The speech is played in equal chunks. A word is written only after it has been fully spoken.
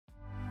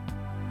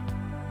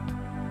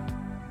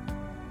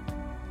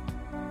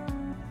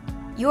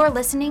You're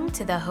listening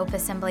to the Hope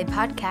Assembly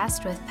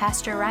podcast with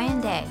Pastor Ryan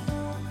Day.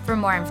 For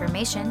more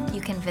information, you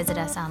can visit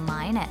us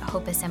online at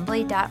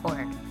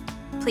hopeassembly.org.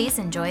 Please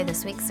enjoy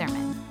this week's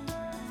sermon.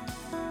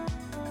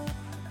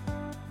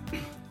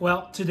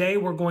 Well, today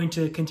we're going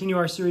to continue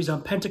our series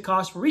on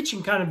Pentecost. We're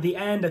reaching kind of the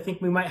end. I think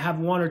we might have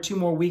 1 or 2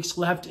 more weeks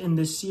left in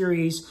this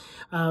series.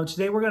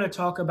 Today we're going to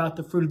talk about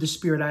the fruit of the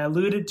Spirit. I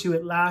alluded to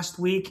it last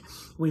week.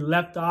 We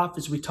left off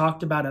as we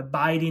talked about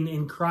abiding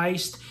in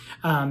Christ,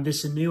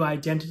 this new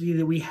identity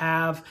that we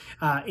have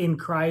in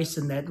Christ,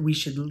 and that we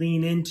should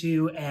lean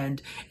into and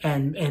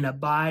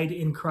abide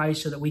in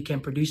Christ so that we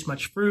can produce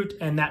much fruit,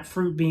 and that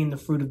fruit being the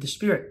fruit of the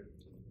Spirit.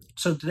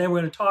 So today we're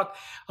going to talk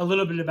a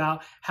little bit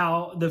about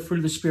how the fruit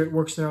of the Spirit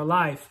works in our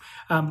life.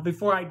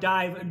 Before I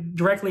dive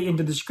directly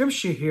into the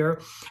scripture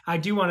here, I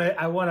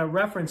want to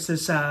reference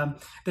this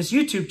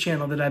YouTube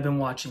channel that I've been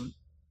watching.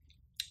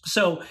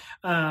 So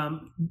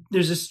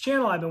there's this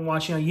channel I've been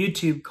watching on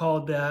YouTube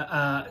called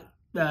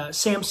the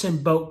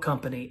Samson Boat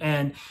Company,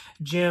 and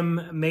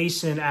Jim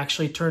Mason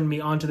actually turned me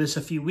onto this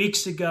a few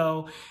weeks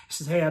ago. He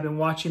says, "Hey, I've been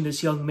watching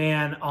this young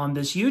man on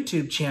this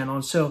YouTube channel,"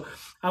 and so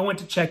I went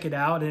to check it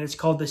out, and it's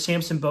called the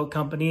Samson Boat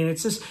Company, and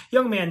it's this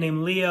young man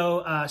named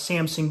Leo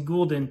Samson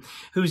Goulden,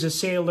 who's a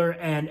sailor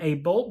and a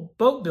boat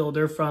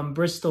builder from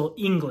Bristol,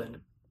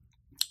 England.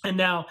 And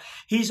now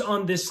he's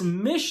on this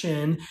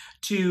mission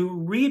to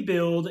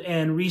rebuild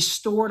and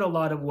restore in a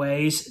lot of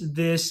ways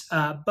this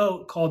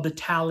boat called the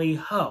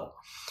Tally-Ho.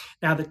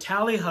 Now, the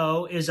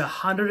Tally-Ho is a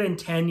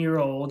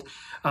 110-year-old,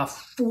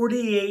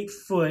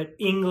 48-foot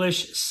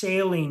English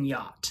sailing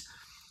yacht.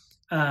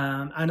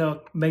 I know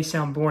it may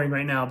sound boring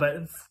right now,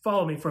 but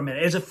follow me for a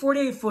minute. It's a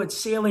 48-foot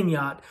sailing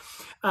yacht,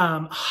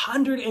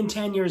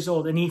 110 years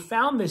old. And he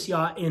found this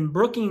yacht in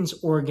Brookings,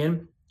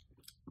 Oregon,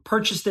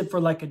 purchased it for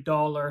like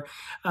 $1,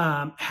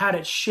 had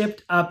it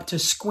shipped up to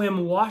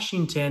Sequim,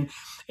 Washington.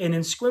 And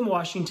in Sequim,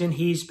 Washington,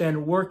 he's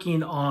been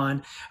working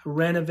on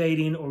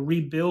renovating or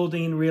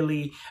rebuilding,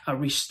 really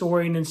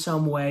restoring in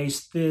some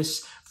ways,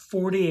 this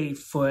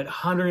 48-foot,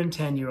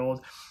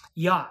 110-year-old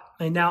yacht.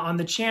 And now on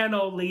the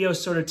channel, Leo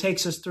sort of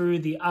takes us through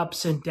the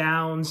ups and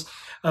downs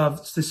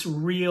of this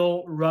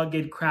real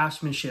rugged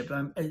craftsmanship.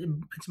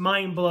 It's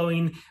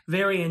mind-blowing,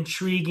 very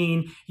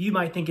intriguing. You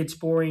might think it's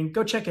boring.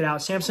 Go check it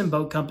out, Samson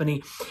Boat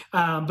Company.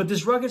 But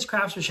this rugged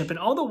craftsmanship, and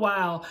all the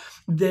while,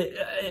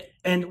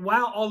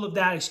 while all of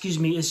that,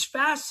 is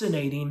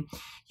fascinating,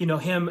 you know,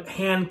 him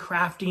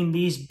handcrafting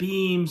these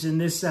beams and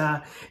this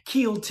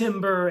keel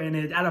timber and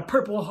it out of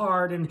Purple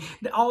Heart and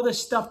all this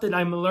stuff that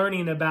I'm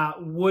learning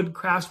about wood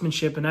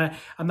craftsmanship. And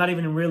I'm not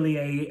even really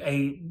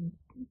a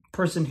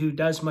person who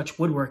does much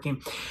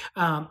woodworking.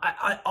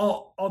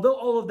 Although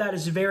all of that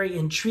is very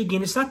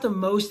intriguing, it's not the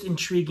most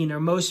intriguing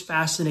or most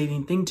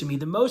fascinating thing to me.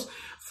 The most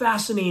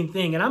fascinating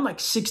thing, and I'm like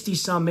 60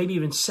 some, maybe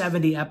even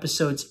 70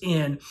 episodes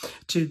in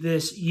to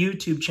this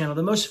YouTube channel.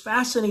 The most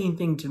fascinating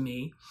thing to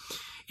me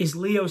is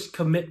Leo's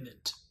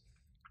commitment,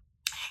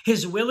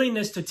 his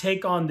willingness to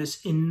take on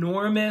this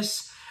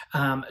enormous,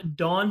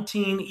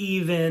 daunting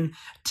even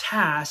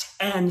task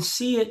and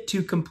see it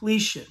to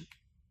completion.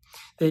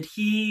 That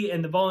he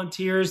and the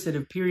volunteers that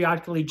have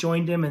periodically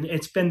joined him, and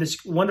it's been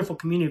this wonderful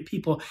community of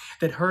people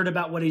that heard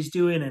about what he's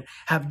doing and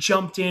have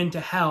jumped in to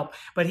help.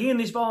 But he and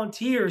these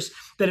volunteers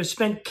that have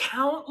spent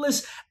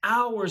countless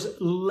hours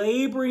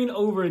laboring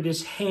over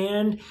this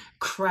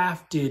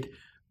handcrafted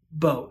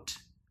boat.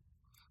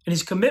 And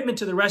his commitment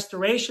to the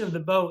restoration of the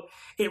boat,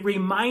 it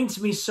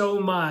reminds me so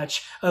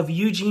much of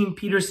Eugene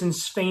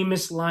Peterson's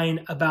famous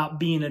line about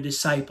being a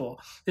disciple.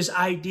 This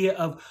idea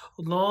of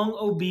long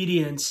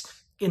obedience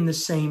in the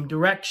same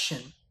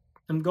direction.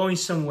 I'm going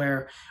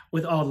somewhere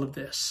with all of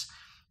this.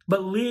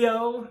 But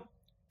Leo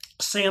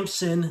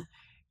Samson,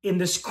 in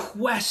this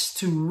quest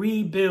to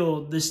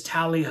rebuild this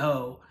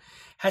Tally-Ho,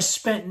 has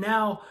spent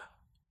now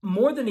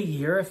more than a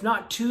year, if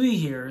not 2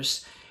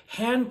 years,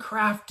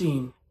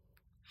 handcrafting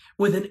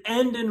with an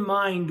end in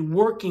mind,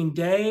 working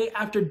day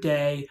after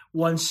day,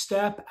 one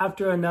step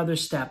after another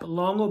step,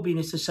 long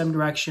obedience to some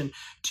direction,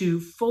 to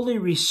fully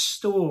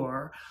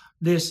restore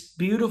this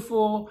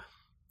beautiful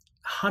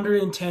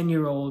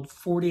 110-year-old,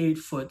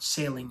 48-foot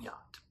sailing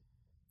yacht.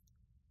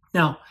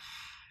 Now,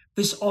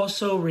 this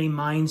also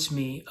reminds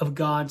me of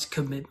God's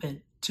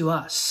commitment to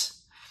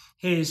us.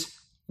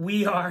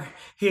 We are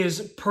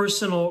his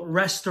personal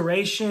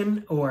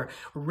restoration or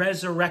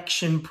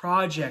resurrection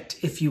project,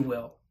 if you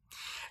will.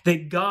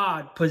 That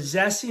God,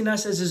 possessing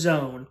us as his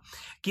own,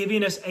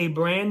 giving us a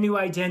brand new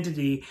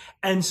identity,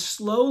 and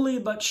slowly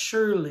but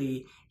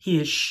surely, he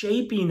is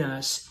shaping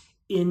us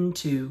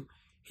into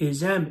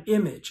his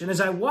image. And as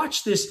I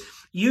watch this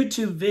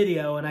YouTube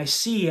video, and I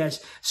see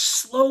as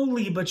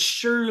slowly but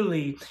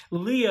surely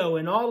Leo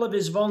and all of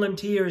his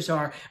volunteers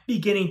are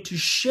beginning to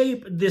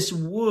shape this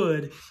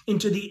wood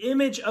into the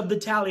image of the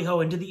tally-ho,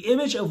 into the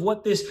image of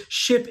what this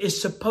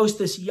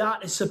this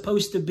yacht is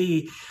supposed to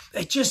be.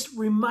 It just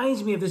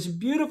reminds me of this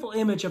beautiful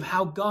image of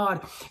how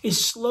God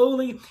is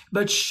slowly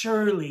but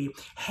surely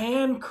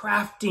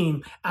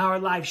handcrafting our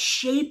life,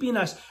 shaping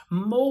us,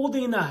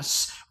 molding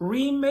us,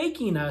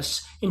 remaking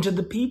us into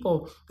the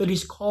people that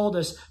he's called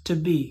us to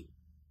be.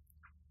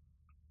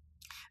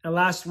 Now,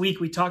 last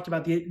week we talked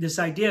about this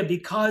idea,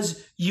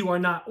 because you are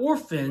not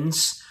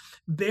orphans,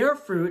 bear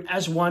fruit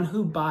as one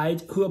who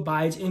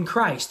abides in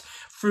Christ.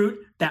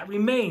 Fruit that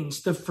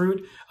remains, the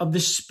fruit of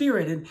the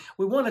Spirit. And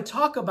we want to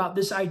talk about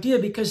this idea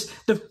because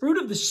the fruit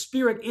of the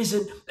Spirit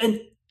isn't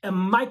a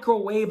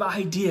microwave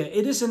idea.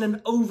 It isn't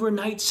an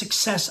overnight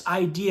success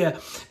idea.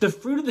 The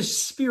fruit of the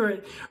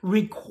Spirit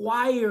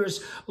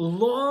requires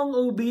long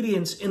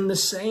obedience in the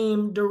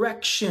same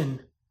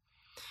direction.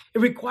 It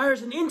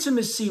requires an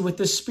intimacy with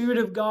the Spirit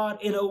of God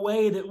in a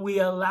way that we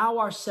allow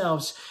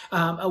ourselves,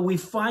 we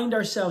find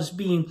ourselves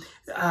being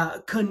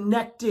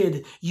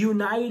connected,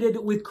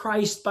 united with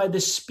Christ by the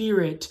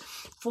Spirit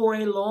for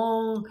a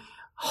long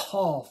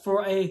haul,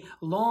 for a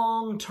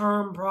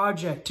long-term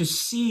project to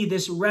see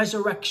this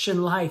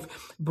resurrection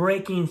life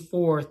breaking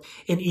forth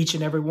in each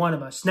and every one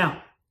of us.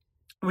 Now,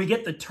 we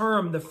get the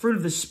term, the fruit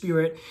of the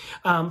Spirit,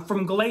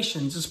 from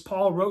Galatians. As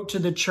Paul wrote to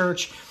the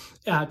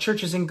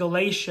churches in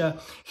Galatia,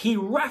 he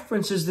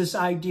references this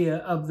idea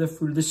of the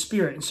fruit of the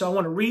Spirit. And so I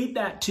want to read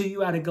that to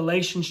you out of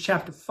Galatians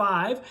chapter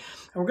 5. And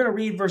we're going to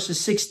read verses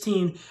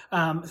 16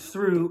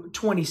 through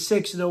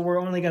 26, though we're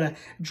only going to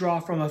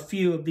draw from a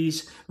few of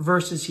these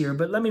verses here.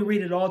 But let me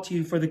read it all to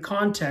you for the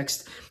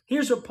context.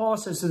 Here's what Paul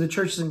says to the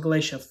churches in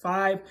Galatia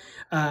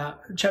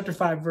chapter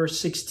 5, verse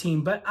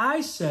 16. But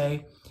I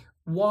say,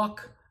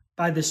 walk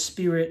by the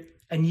Spirit,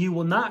 and you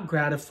will not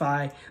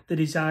gratify the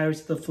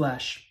desires of the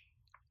flesh.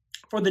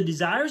 For the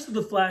desires of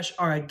the flesh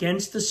are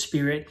against the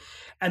Spirit,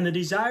 and the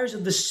desires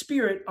of the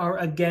Spirit are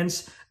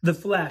against the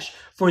flesh.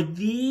 For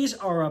these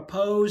are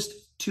opposed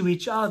to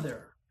each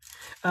other,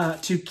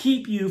 to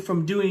keep you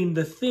from doing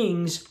the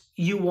things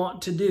you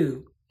want to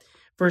do.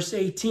 Verse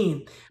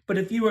 18, but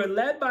if you are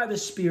led by the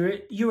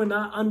Spirit, you are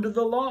not under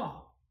the law.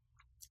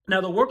 Now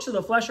the works of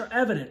the flesh are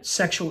evident: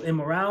 sexual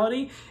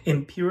immorality,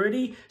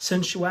 impurity,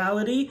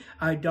 sensuality,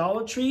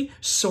 idolatry,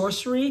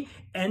 sorcery,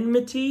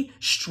 enmity,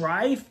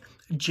 strife,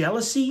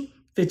 jealousy,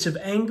 fits of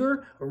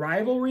anger,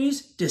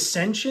 rivalries,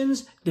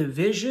 dissensions,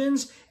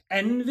 divisions,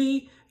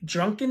 envy,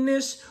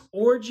 drunkenness,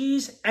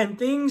 orgies, and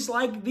things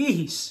like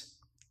these.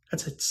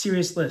 That's a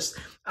serious list.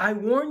 I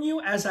warn you,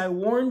 as I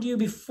warned you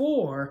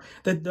before,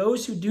 that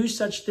those who do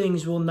such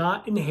things will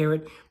not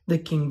inherit the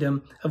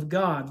kingdom of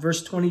God.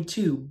 Verse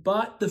 22,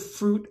 but the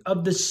fruit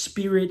of the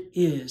Spirit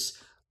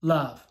is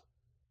love,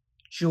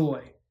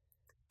 joy,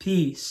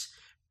 peace,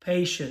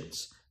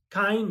 patience,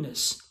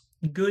 kindness,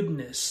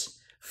 goodness,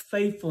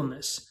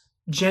 faithfulness,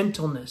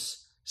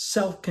 gentleness,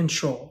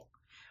 self-control.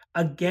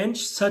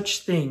 Against such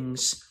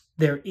things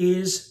there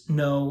is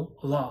no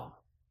law.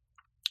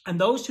 And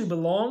those who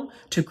belong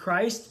to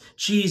Christ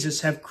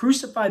Jesus have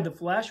crucified the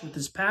flesh with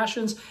its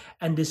passions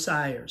and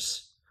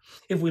desires.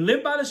 If we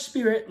live by the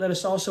Spirit, let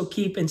us also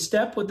keep in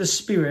step with the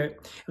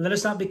Spirit, and let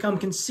us not become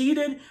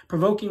conceited,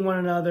 provoking one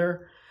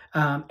another,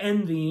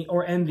 envying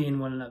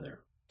one another.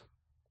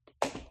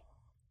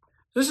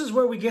 This is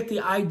where we get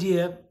the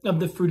idea of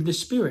the fruit of the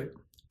Spirit.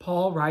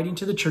 Paul writing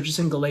to the churches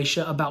in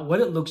Galatia about what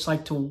it looks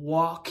like to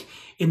walk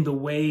in the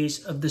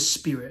ways of the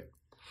Spirit.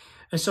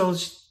 And so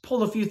let's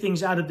pull a few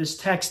things out of this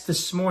text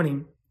this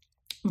morning.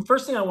 The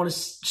first thing I want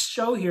to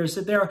show here is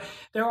that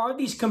there are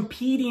these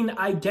competing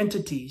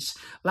identities.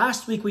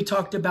 Last week we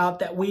talked about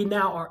that we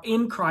now are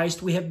in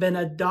Christ. We have been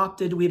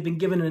adopted. We have been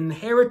given an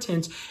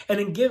inheritance. And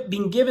in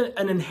being given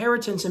an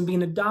inheritance and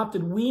being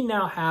adopted, we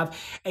now have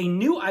a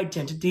new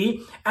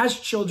identity as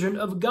children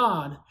of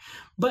God.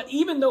 But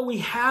even though we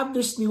have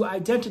this new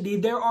identity,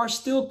 there are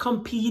still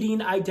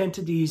competing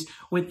identities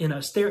within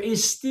us. There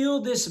is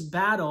still this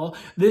battle,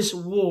 this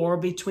war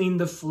between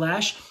the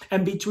flesh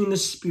and between the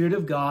Spirit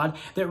of God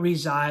that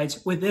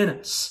resides within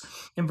us.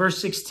 In verse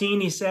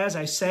 16, he says,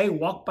 I say,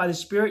 walk by the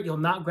Spirit, you'll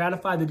not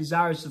gratify the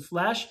desires of the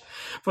flesh.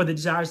 For the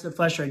desires of the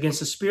flesh are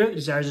against the Spirit, the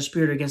desires of the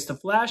Spirit are against the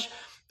flesh.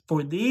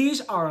 For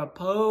these are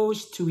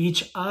opposed to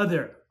each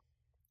other.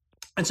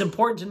 It's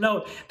important to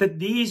note that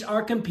these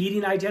are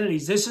competing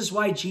identities. This is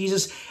why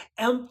Jesus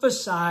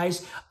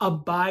emphasized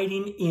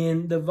abiding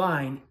in the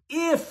vine.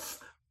 If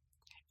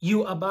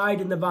you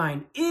abide in the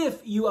vine, if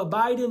you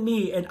abide in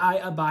me and I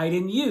abide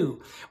in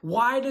you.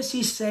 Why does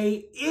he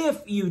say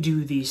if you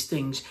do these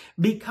things?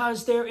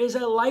 Because there is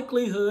a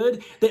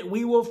likelihood that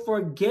we will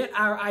forget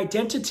our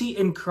identity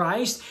in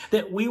Christ,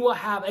 that we will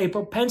have a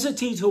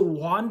propensity to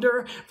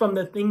wander from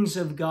the things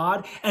of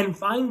God and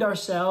find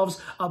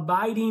ourselves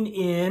abiding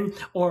in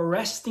or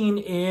resting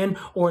in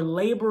or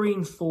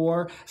laboring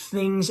for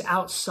things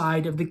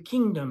outside of the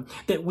kingdom,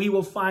 that we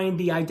will find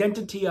the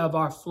identity of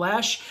our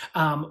flesh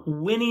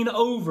winning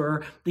over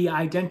over the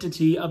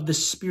identity of the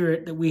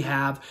Spirit that we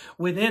have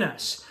within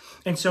us.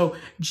 And so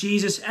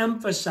Jesus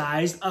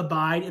emphasized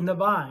abide in the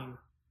vine.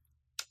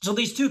 So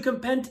these two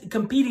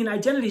competing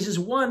identities is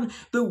one,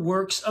 the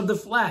works of the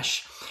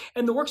flesh.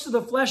 And the works of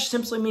the flesh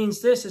simply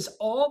means this, is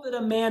all that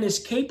a man is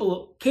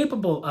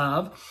capable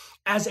of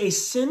as a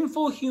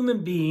sinful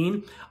human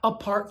being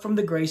apart from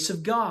the grace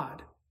of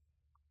God.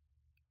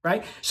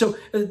 Right? So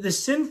the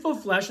sinful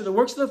flesh, or the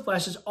works of the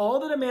flesh, is all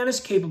that a man is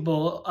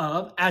capable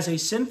of as a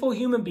sinful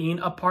human being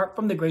apart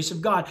from the grace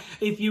of God.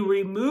 If you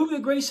remove the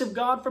grace of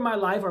God from my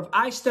life, or if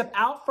I step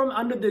out from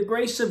under the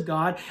grace of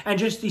God and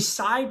just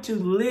decide to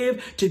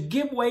live, to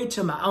give way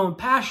to my own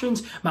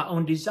passions, my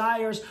own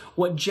desires,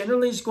 what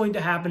generally is going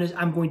to happen is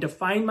I'm going to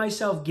find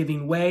myself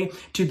giving way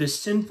to the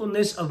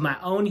sinfulness of my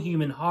own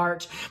human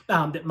heart,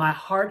 that my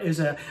heart is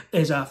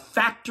a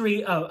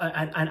factory,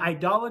 an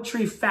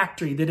idolatry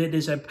factory, that it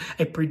is a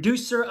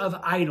producer of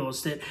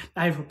idols, that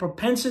I have a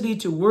propensity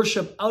to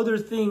worship other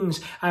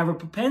things. I have a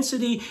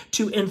propensity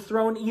to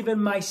enthrone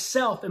even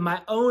myself and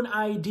my own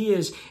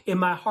ideas in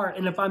my heart.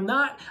 And if I'm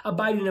not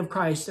abiding of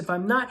Christ, if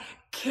I'm not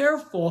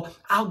careful,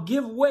 I'll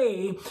give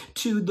way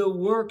to the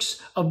works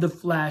of the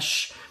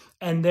flesh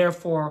and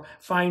therefore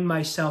find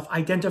myself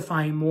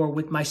identifying more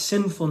with my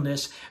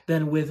sinfulness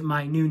than with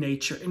my new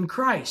nature in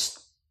Christ.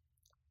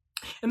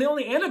 And the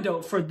only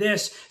antidote for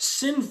this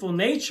sinful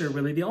nature,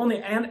 really, the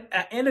only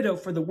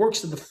antidote for the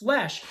works of the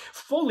flesh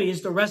fully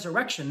is the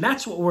resurrection.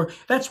 That's what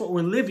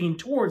we're living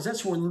towards.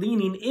 That's what we're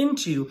leaning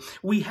into.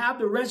 We have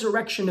the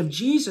resurrection of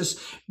Jesus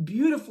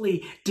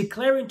beautifully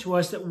declaring to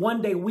us that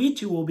one day we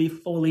too will be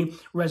fully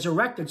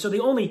resurrected. So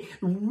the only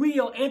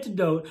real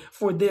antidote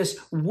for this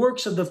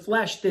works of the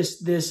flesh,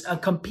 this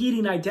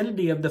competing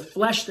identity of the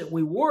flesh that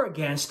we war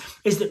against,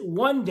 is that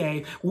one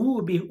day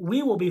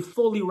we will be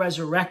fully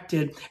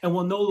resurrected and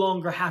will no longer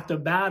have to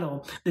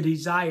battle the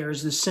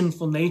desires, the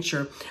sinful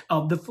nature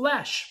of the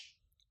flesh.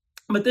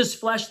 But this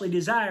fleshly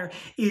desire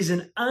is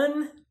an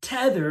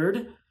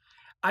untethered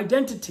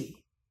identity.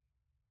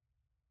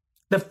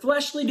 The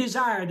fleshly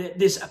desire, that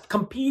this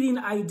competing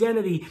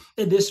identity,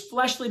 this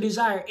fleshly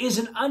desire is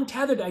an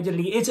untethered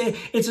identity.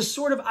 It's a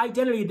sort of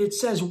identity that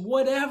says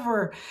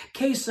whatever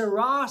que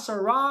sera,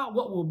 sera,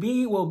 what will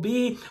be, will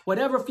be.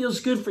 Whatever feels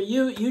good for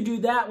you, you do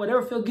that.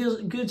 Whatever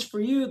feels good for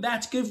you,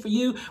 that's good for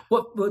you.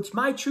 What's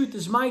my truth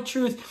is my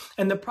truth.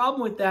 And the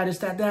problem with that is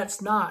that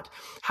that's not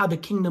how the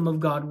kingdom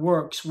of God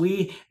works.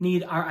 We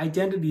need our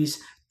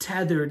identities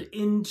tethered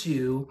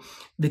into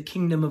the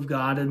kingdom of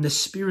God and the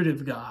Spirit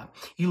of God.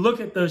 You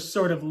look at those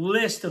sort of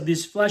list of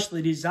this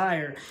fleshly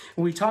desire,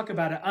 when we talk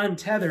about an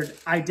untethered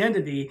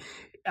identity,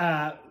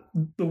 the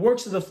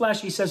works of the flesh,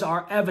 he says,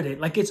 are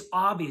evident. Like, it's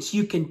obvious.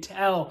 You can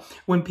tell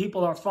when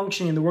people are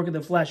functioning in the work of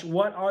the flesh.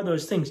 What are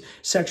those things?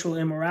 Sexual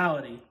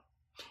immorality,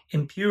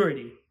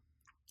 impurity,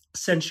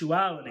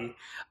 sensuality,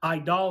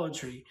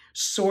 idolatry,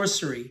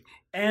 sorcery,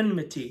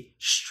 enmity,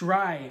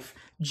 strife,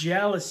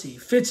 jealousy,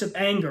 fits of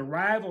anger,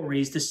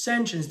 rivalries,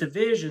 dissensions,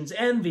 divisions,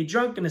 envy,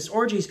 drunkenness,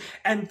 orgies,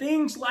 and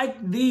things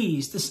like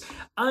these. This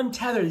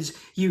untethered,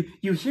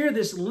 you hear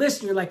this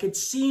list and you're like, it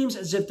seems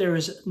as if there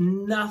is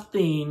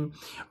nothing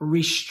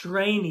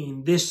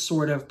restraining this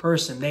sort of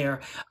person. They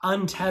are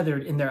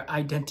untethered in their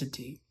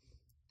identity.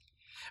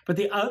 But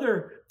the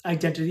other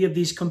identity of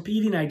these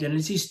competing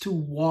identities is to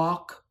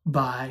walk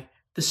by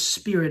the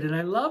Spirit. And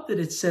I love that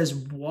it says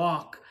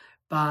walk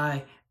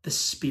by the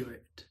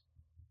Spirit.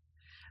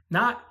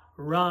 Not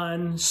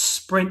run,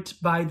 sprint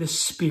by the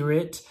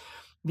Spirit.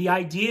 The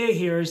idea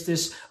here is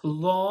this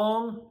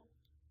long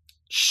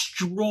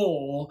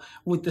stroll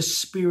with the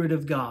Spirit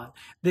of God.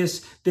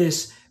 This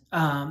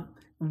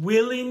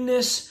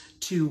willingness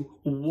to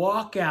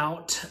walk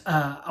out.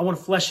 I want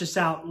to flesh this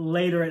out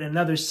later in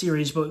another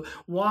series, but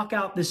walk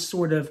out this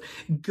sort of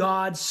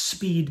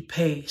Godspeed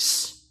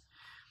pace.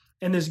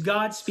 And this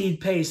Godspeed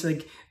pace,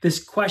 like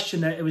this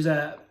question, that it was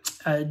a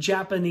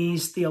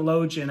Japanese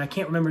theologian, I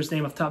can't remember his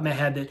name off the top of my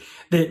head,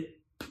 that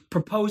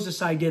proposed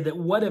this idea that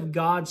what if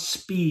God's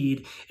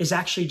speed is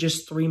actually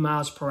just 3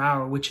 miles per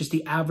hour, which is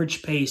the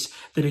average pace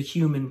that a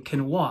human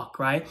can walk,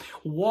 right?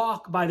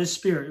 Walk by the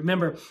Spirit.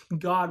 Remember,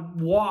 God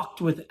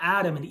walked with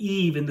Adam and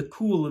Eve in the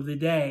cool of the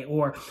day,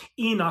 or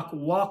Enoch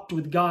walked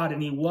with God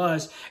and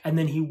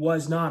then he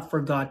was not,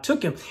 for God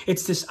took him.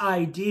 It's this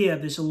idea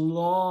of this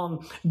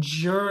long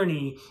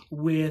journey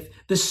with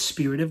the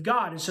Spirit of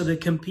God. And so the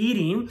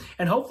competing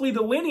and hopefully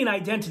the winning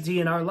identity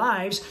in our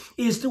lives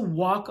is to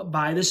walk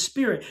by the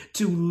Spirit,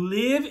 to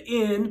live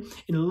in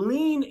and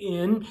lean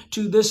in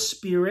to the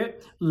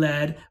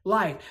Spirit-led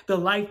life, the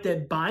life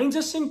that binds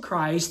us in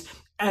Christ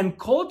and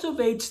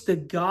cultivates the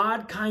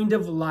God kind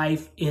of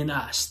life in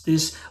us,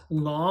 this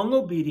long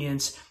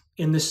obedience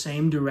in the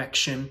same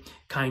direction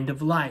kind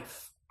of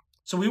life.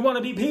 So we want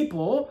to be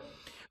people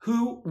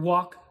who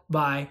walk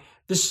by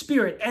the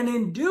Spirit. And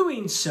in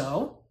doing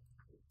so,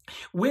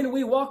 when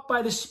we walk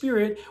by the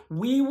Spirit,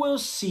 we will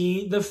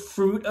see the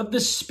fruit of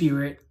the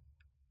Spirit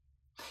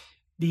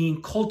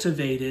being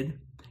cultivated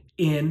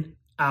in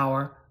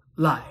our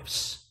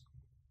lives.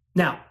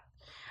 Now,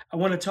 I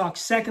want to talk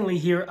secondly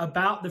here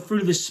about the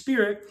fruit of the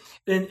Spirit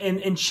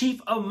and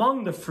chief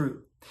among the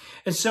fruit.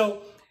 And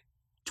so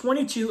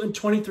 22 and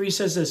 23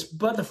 says this,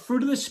 but the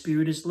fruit of the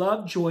Spirit is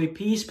love, joy,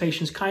 peace,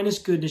 patience, kindness,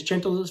 goodness,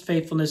 gentleness,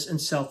 faithfulness,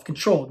 and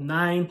self-control.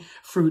 9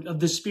 fruit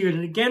of the Spirit.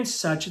 And against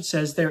such, it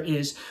says there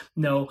is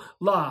no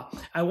law.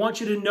 I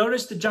want you to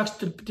notice the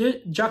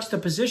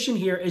juxtaposition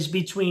here is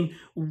between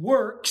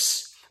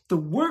works, the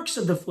works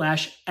of the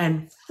flesh,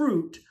 and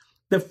fruit,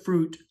 the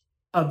fruit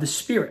of the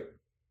Spirit.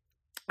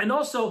 And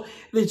also,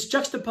 it's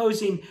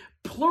juxtaposing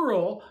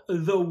plural,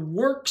 the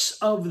works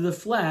of the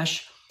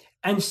flesh,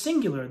 and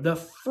singular, the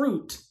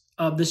fruit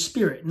of the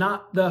Spirit,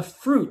 not the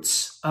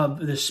fruits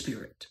of the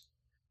Spirit.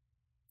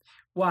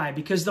 Why?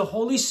 Because the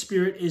Holy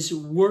Spirit is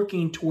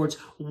working towards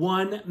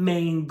one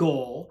main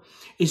goal,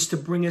 is to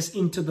bring us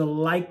into the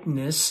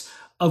likeness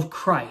of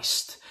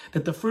Christ.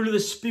 That the fruit of the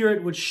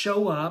Spirit would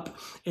show up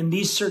in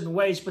these certain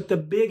ways, but the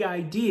big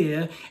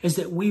idea is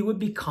that we would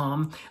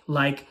become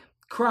like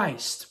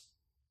Christ.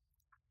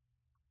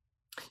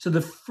 So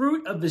the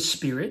fruit of the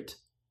Spirit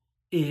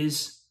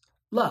is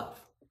love.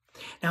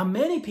 Now,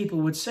 many people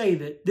would say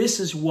that this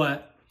is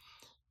what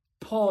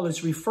Paul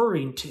is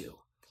referring to.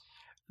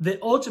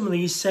 That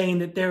ultimately he's saying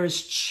that there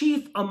is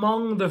chief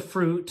among the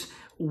fruit,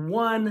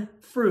 one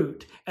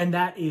fruit, and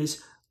that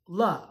is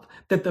love.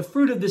 That the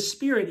fruit of the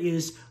Spirit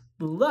is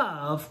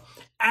love,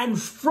 and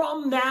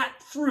from that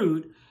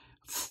fruit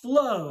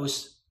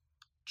flows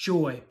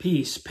joy,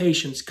 peace,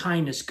 patience,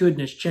 kindness,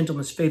 goodness,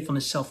 gentleness,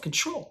 faithfulness,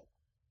 self-control.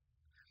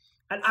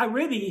 And I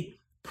really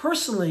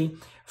personally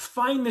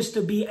find this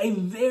to be a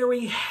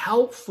very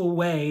helpful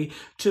way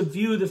to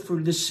view the fruit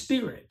of the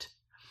Spirit.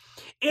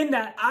 In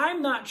that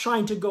I'm not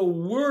trying to go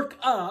work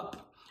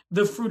up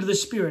the fruit of the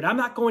Spirit. I'm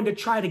not going to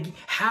try to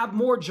have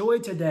more joy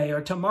today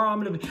or tomorrow.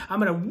 I'm going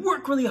to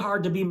work really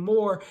hard to be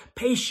more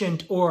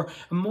patient or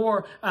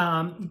more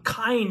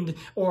kind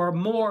or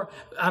more.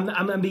 I'm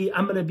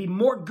going to be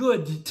more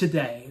good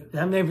today.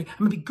 I'm going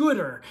to be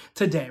gooder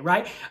today,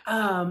 right?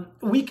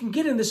 We can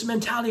get in this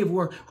mentality of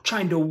we're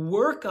trying to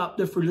work up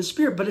the fruit of the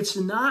Spirit, but it's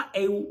not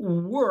a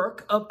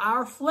work of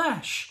our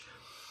flesh.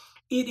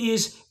 It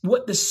is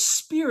what the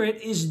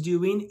Spirit is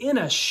doing in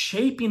us,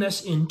 shaping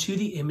us into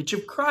the image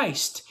of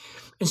Christ.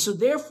 And so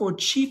therefore,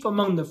 chief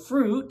among the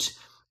fruit,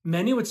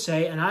 many would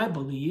say, and I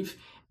believe,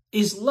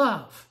 is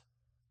love.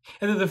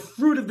 And that the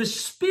fruit of the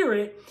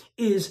Spirit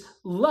is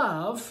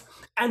love.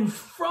 And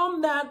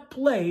from that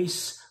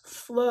place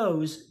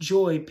flows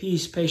joy,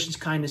 peace, patience,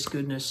 kindness,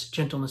 goodness,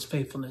 gentleness,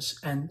 faithfulness,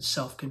 and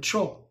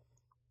self-control.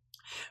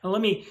 Now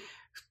let me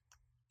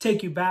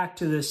take you back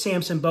to the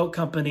Samson Boat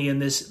Company and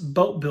this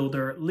boat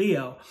builder,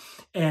 Leo,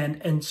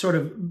 and sort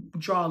of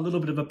draw a little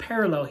bit of a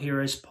parallel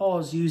here as Paul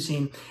is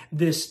using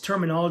this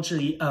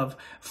terminology of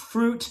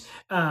fruit.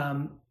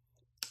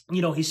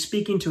 He's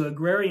speaking to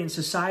agrarian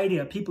society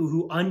of people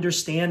who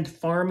understand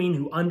farming,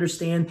 who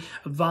understand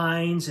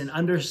vines and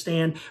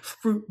understand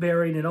fruit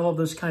bearing and all of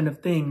those kind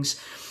of things.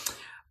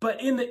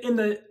 But in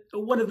the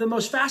one of the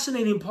most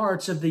fascinating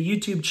parts of the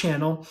YouTube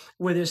channel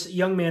where this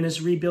young man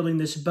is rebuilding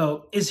this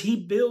boat is he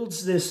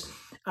builds this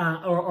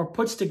or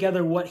puts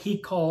together what he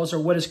calls or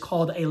what is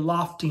called a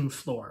lofting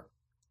floor.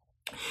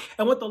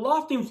 And what the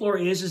lofting floor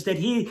is that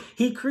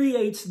he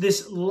creates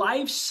this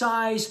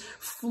life-size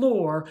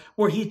floor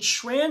where he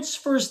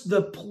transfers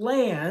the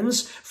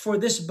plans for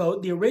this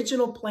boat, the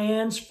original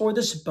plans for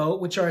this boat,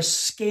 which are a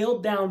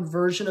scaled-down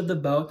version of the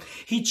boat.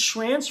 He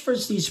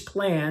transfers these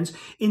plans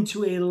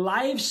into a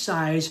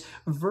life-size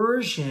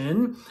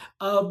version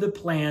of the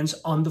plans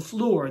on the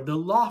floor, the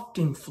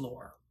lofting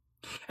floor.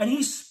 And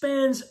he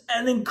spends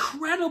an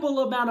incredible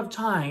amount of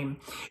time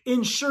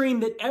ensuring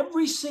that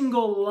every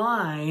single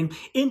line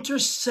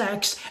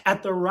intersects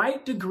at the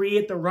right degree,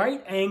 at the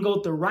right angle,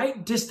 at the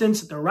right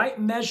distance, at the right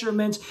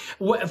measurements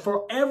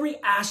for every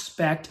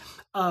aspect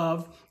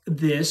of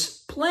this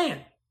plan.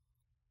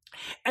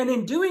 And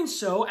in doing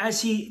so,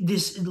 as he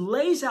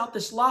lays out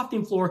this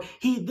lofting floor,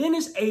 he then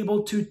is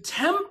able to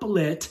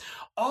template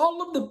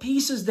all of the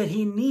pieces that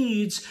he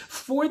needs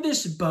for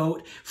this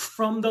boat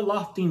from the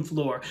lofting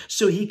floor.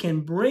 So he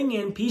can bring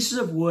in pieces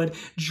of wood,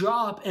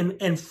 draw up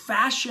and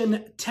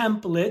fashion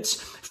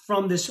templates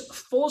from this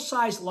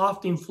full-size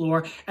lofting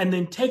floor, and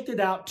then take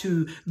it out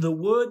to the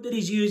wood that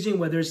he's using,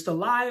 whether it's the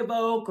live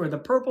oak or the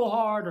purple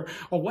heart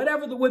or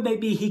whatever the wood may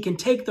be. He can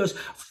take those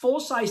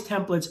full-size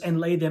templates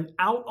and lay them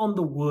out on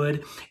the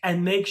wood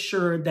and make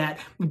sure that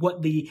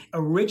what the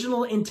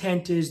original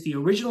intent is, the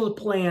original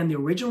plan, the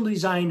original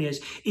design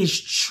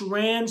is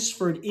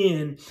transferred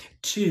in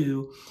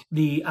to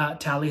the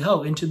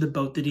tally-ho, into the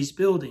boat that he's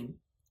building.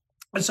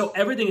 And so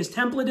everything is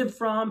templated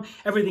from,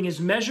 everything is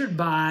measured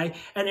by,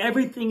 and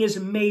everything is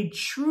made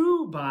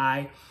true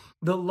by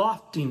the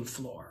lofting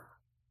floor.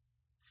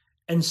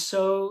 And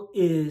so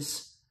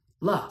is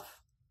love.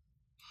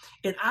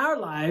 In our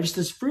lives,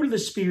 this fruit of the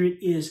Spirit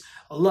is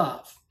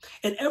love.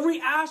 And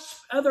every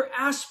other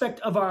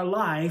aspect of our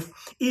life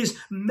is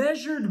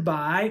measured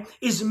by,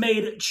 is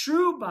made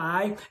true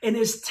by, and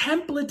is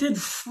templated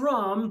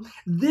from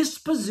this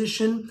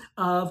position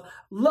of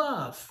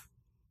love.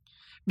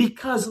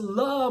 because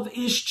love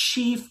is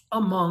chief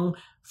among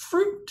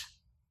fruit.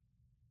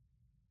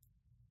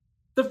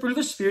 The fruit of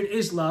the Spirit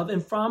is love,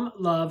 and from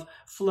love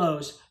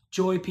flows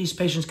joy, peace,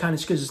 patience,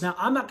 kindness, goodness. Now,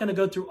 I'm not going to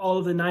go through all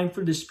of the 9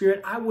 fruit of the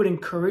Spirit. I would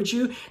encourage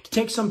you to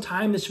take some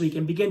time this week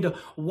and begin to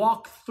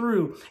walk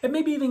through and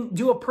maybe even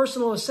do a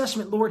personal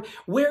assessment. Lord,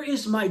 where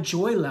is my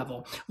joy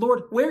level?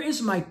 Lord, where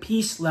is my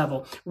peace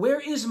level? Where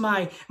is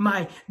my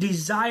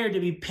desire to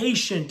be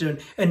patient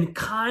and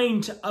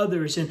kind to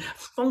others and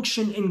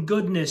function in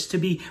goodness, to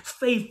be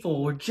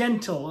faithful or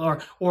gentle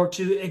or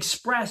to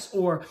express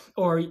or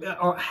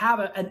have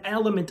an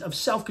element of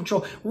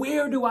self-control?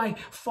 Where do I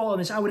fall in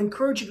this? I would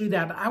encourage you to do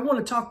that, but I want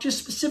to talk just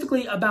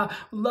specifically about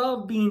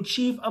love being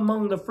chief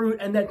among the fruit,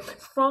 and that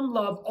from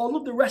love, all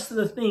of the rest of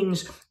the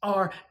things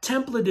are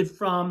templated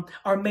from,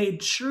 are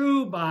made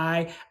true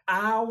by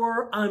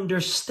our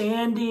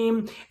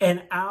understanding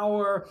and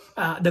our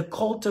the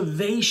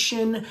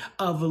cultivation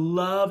of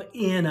love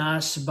in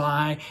us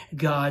by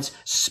God's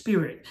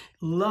Spirit.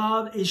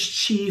 Love is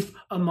chief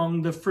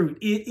among the fruit.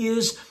 It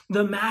is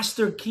the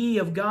master key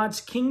of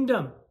God's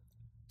kingdom.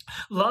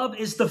 Love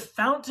is the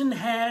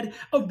fountainhead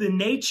of the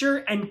nature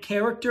and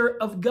character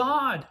of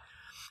God.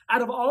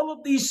 Out of all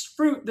of these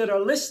fruit that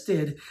are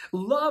listed,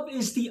 love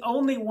is the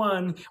only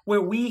one where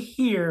we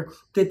hear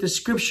that the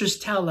scriptures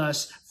tell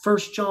us, 1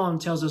 John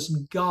tells us,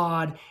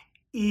 God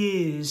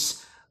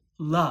is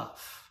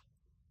love.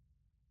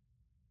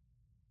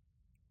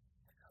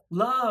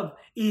 Love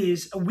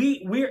is,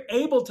 we're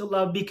able to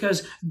love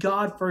because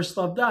God first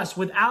loved us.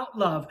 Without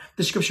love,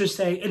 the scriptures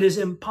say it is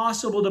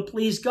impossible to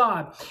please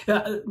God.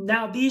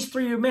 Now these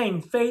 3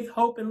 remain, faith,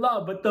 hope, and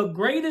love. But the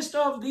greatest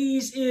of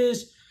these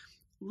is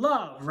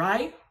love,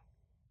 right?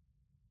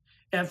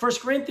 And 1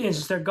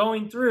 Corinthians, they're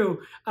going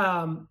through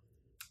the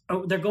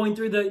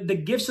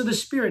gifts of the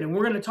Spirit, and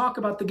we're going to talk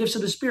about the gifts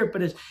of the Spirit,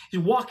 but as he's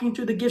walking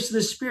through the gifts of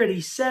the Spirit, he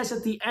says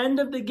at the end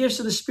of the gifts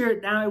of the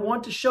Spirit, now I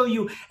want to show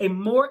you a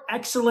more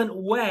excellent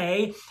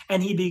way,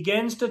 and he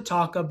begins to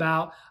talk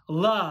about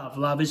love.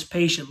 Love is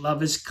patient.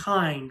 Love is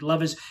kind.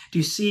 Love is, do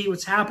you see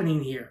what's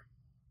happening here?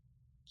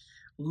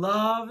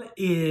 Love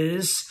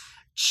is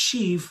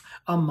chief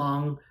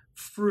among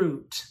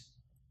fruit.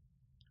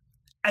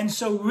 And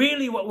so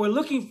really what we're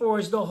looking for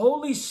is the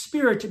Holy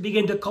Spirit to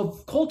begin to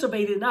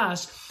cultivate in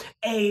us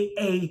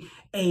a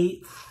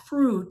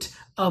fruit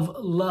of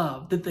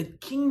love, that the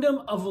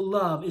kingdom of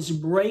love is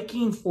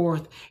breaking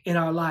forth in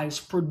our lives,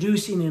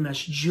 producing in us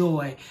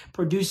joy,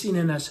 producing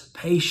in us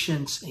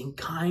patience and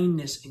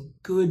kindness and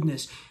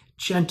goodness,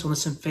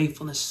 gentleness and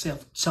faithfulness,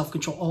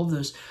 self-control, all of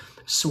those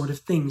sort of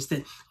things.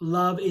 That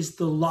love is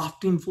the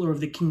lofting floor of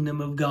the kingdom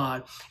of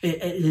God.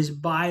 It is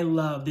by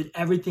love that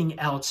everything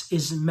else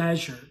is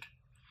measured.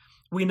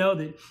 We know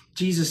that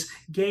Jesus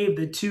gave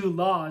the 2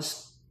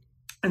 laws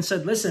and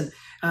said, listen,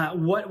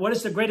 what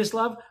is the greatest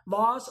love?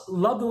 Laws,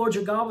 love the Lord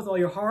your God with all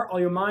your heart, all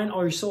your mind,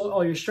 all your soul,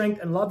 all your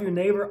strength, and love your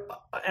neighbor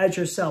as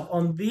yourself.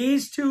 On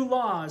these 2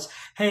 laws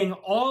hang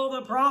all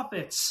the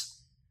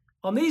prophets.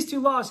 On these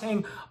 2 laws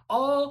hang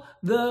all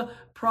the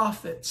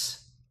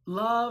prophets.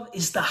 Love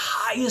is the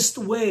highest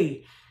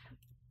way.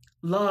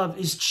 Love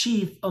is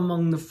chief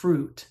among the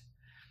fruit.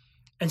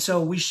 And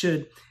so we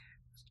should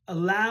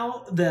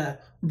allow the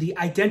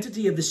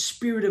identity of the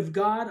Spirit of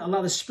God,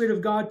 allow the Spirit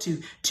of God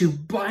to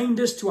bind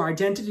us to our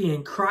identity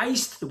in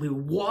Christ, that we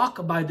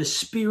walk by the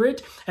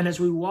Spirit. And as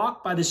we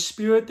walk by the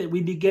Spirit, that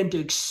we begin to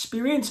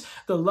experience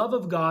the love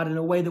of God in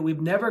a way that we've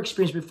never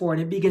experienced before.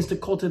 And it begins to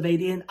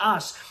cultivate in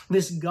us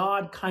this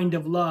God kind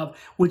of love,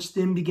 which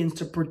then begins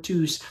to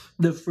produce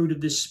the fruit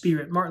of the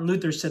Spirit. Martin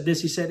Luther said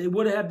this. He said, it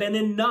would have been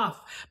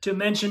enough to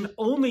mention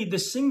only the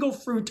single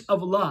fruit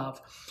of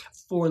love,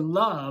 for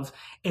love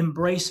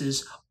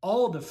embraces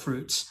all the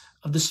fruits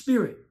of the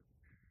Spirit.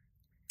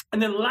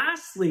 And then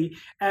lastly,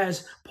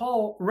 as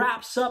Paul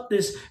wraps up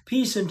this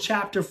piece in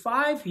chapter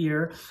 5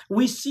 here,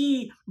 we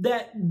see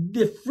that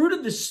the fruit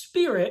of the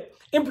Spirit,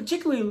 in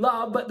particularly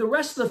love, but the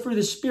rest of the fruit of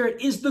the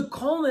Spirit is the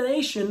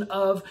culmination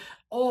of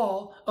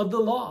all of the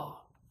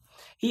law.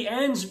 He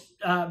ends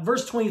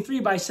verse 23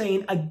 by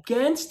saying,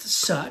 against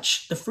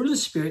such, the fruit of the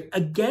Spirit,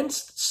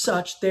 against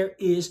such there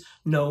is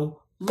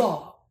no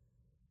law.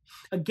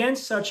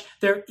 Against such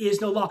there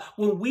is no law.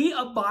 When we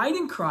abide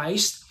in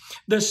Christ,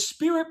 the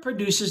Spirit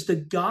produces the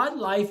God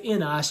life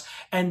in us,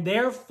 and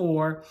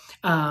therefore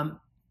there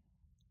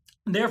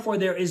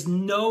is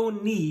no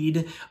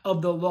need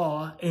of the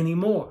law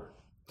anymore.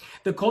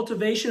 The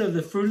cultivation of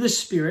the fruit of the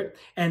Spirit,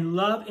 and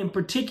love in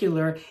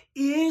particular,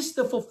 is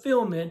the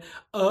fulfillment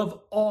of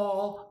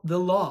all the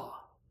law.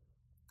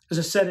 As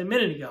I said a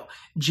minute ago,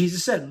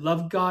 Jesus said,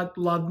 love God,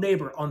 love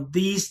neighbor. On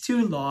these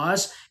 2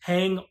 laws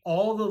hang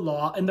all the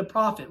law and the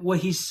prophet. What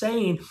he's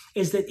saying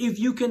is that if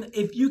you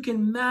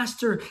can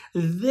master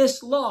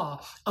this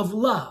law of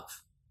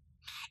love,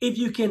 if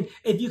you can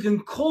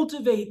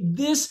cultivate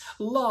this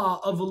law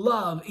of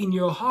love in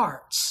your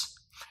hearts,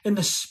 and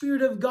the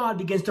Spirit of God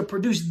begins to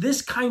produce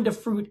this kind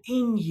of fruit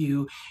in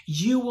you,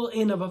 you will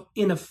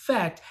in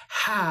effect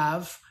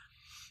have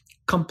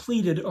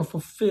completed or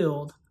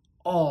fulfilled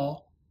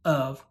all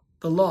of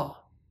the law.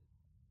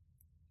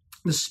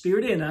 The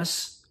Spirit in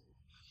us,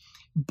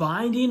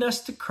 binding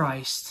us to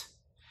Christ,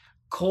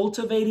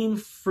 cultivating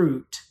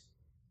fruit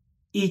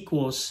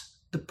equals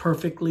the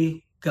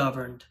perfectly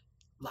governed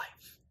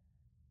life.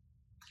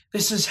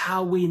 This is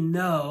how we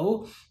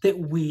know that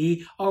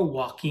we are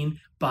walking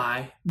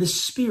by the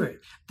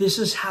Spirit. This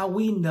is how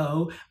we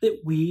know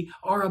that we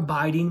are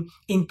abiding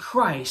in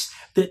Christ,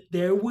 that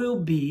there will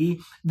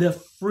be the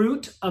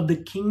fruit of the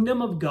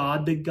kingdom of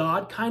God, the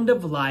God kind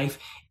of life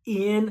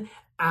in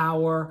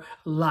our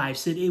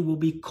lives, that it will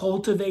be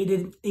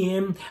cultivated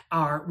in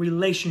our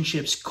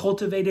relationships,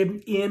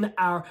 cultivated in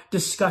our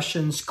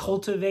discussions,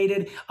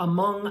 cultivated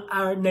among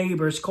our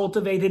neighbors,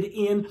 cultivated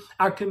in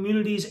our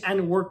communities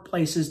and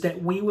workplaces,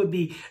 that we would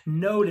be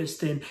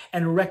noticed and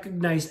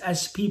recognized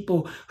as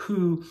people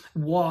who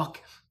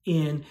walk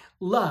in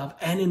love,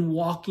 and in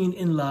walking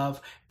in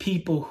love,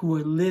 people who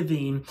are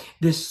living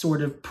this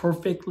sort of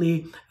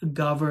perfectly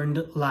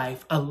governed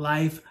life, a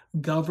life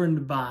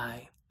governed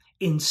by,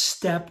 in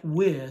step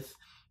with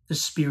the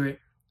Spirit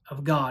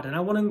of God. And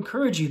I want to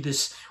encourage you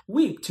this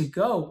week to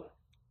go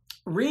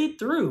read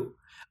through,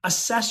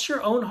 assess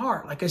your own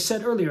heart. Like I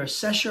said earlier,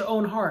 assess your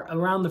own heart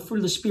around the fruit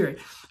of the Spirit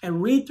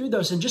and read through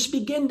those and just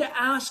begin to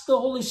ask the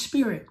Holy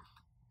Spirit,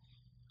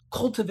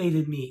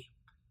 cultivate me,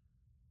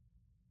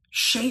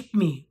 shape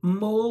me,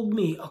 mold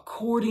me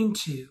according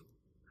to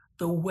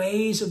the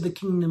ways of the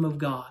kingdom of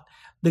God,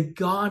 the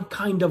God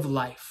kind of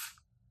life.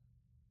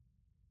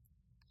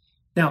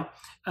 Now,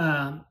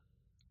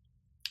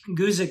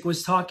 Guzik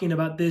was talking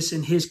about this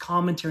in his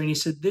commentary, and he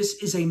said, this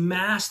is a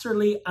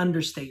masterly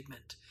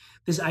understatement.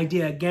 This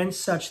idea,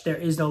 against such there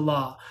is no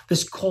law,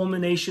 this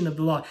culmination of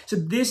the law. So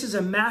this is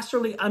a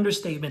masterly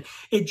understatement.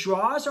 It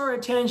draws our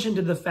attention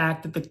to the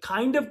fact that the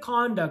kind of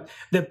conduct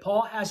that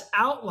Paul has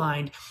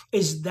outlined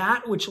is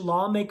that which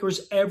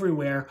lawmakers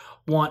everywhere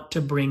want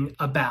to bring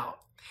about.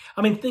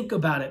 I mean, think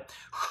about it.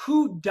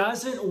 Who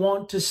doesn't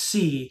want to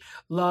see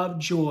love,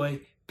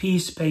 joy,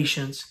 peace,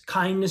 patience,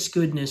 kindness,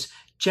 goodness,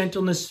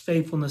 gentleness,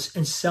 faithfulness,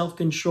 and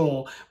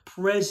self-control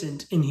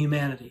present in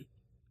humanity?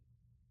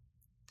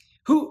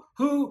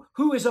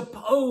 Who is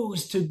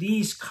opposed to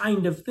these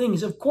kind of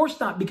things? Of course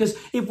not, because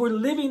if we're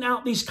living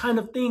out these kind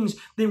of things,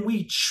 then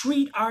we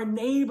treat our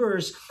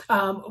neighbors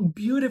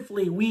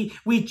beautifully.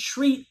 We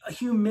treat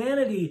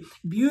humanity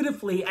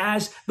beautifully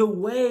as the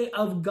way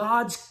of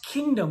God's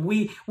kingdom.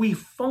 We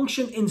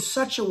function in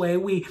such a way,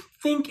 we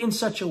think in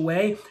such a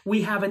way,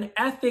 we have an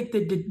ethic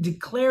that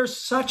declares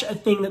such a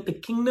thing, that the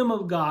kingdom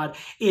of God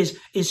is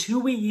who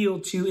we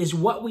yield to, is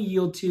what we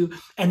yield to,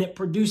 and it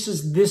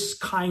produces this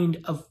kind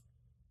of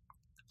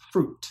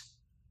fruit,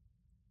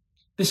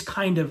 this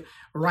kind of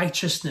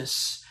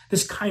righteousness,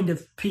 this kind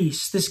of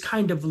peace, this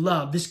kind of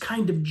love, this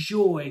kind of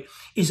joy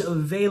is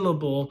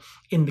available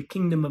in the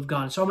kingdom of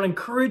God. So I'm going to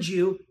encourage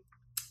you,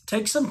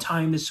 take some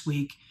time this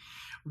week,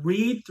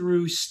 read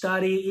through,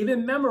 study,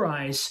 even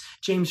memorize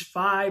Galatians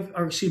 5,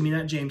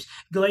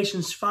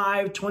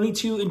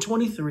 22 and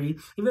 23,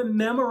 even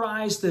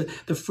memorize the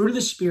fruit of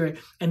the Spirit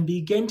and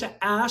begin to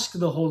ask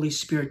the Holy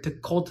Spirit to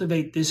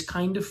cultivate this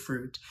kind of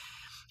fruit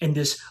and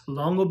this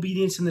long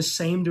obedience in the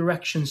same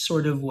direction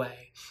sort of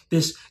way.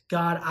 This,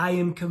 God, I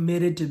am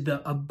committed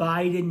to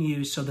abide in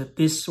you so that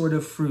this sort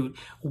of fruit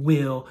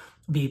will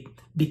be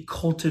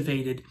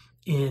cultivated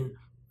in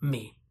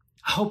me.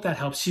 I hope that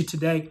helps you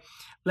today.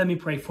 Let me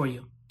pray for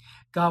you.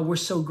 God, we're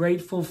so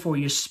grateful for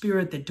your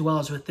Spirit that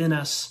dwells within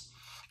us,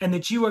 and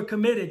that you are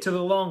committed to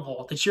the long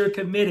haul, that you're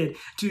committed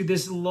to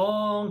this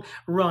long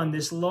run,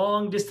 this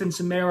long distance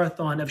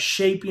marathon of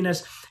shaping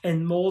us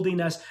and molding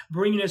us,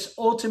 bringing us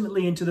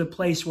ultimately into the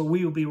place where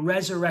we will be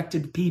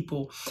resurrected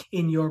people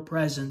in your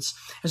presence.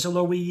 And so,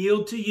 Lord, we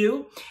yield to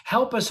you.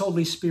 Help us,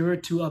 Holy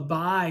Spirit, to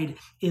abide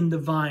in the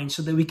vine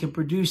so that we can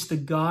produce the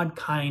God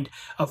kind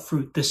of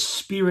fruit, the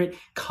Spirit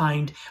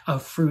kind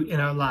of fruit in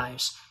our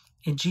lives.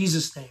 In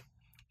Jesus' name,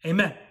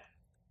 amen.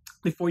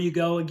 Before you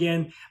go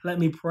again, let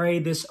me pray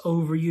this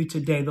over you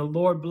today. The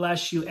Lord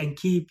bless you and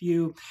keep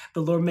you.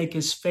 The Lord make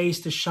his face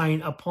to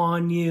shine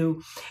upon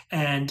you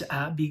and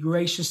be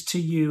gracious to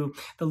you.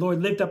 The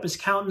Lord lift up his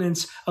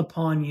countenance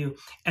upon you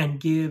and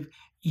give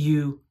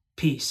you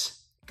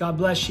peace. God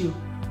bless you.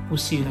 We'll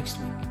see you next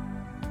week.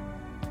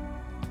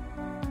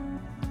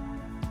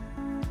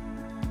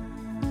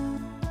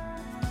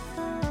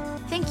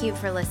 Thank you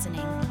for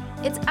listening.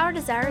 It's our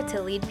desire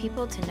to lead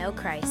people to know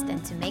Christ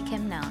and to make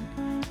him known.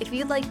 If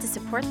you'd like to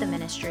support the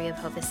ministry of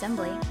Hope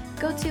Assembly,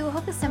 go to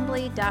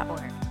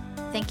hopeassembly.org.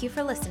 Thank you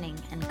for listening,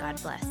 and God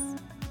bless.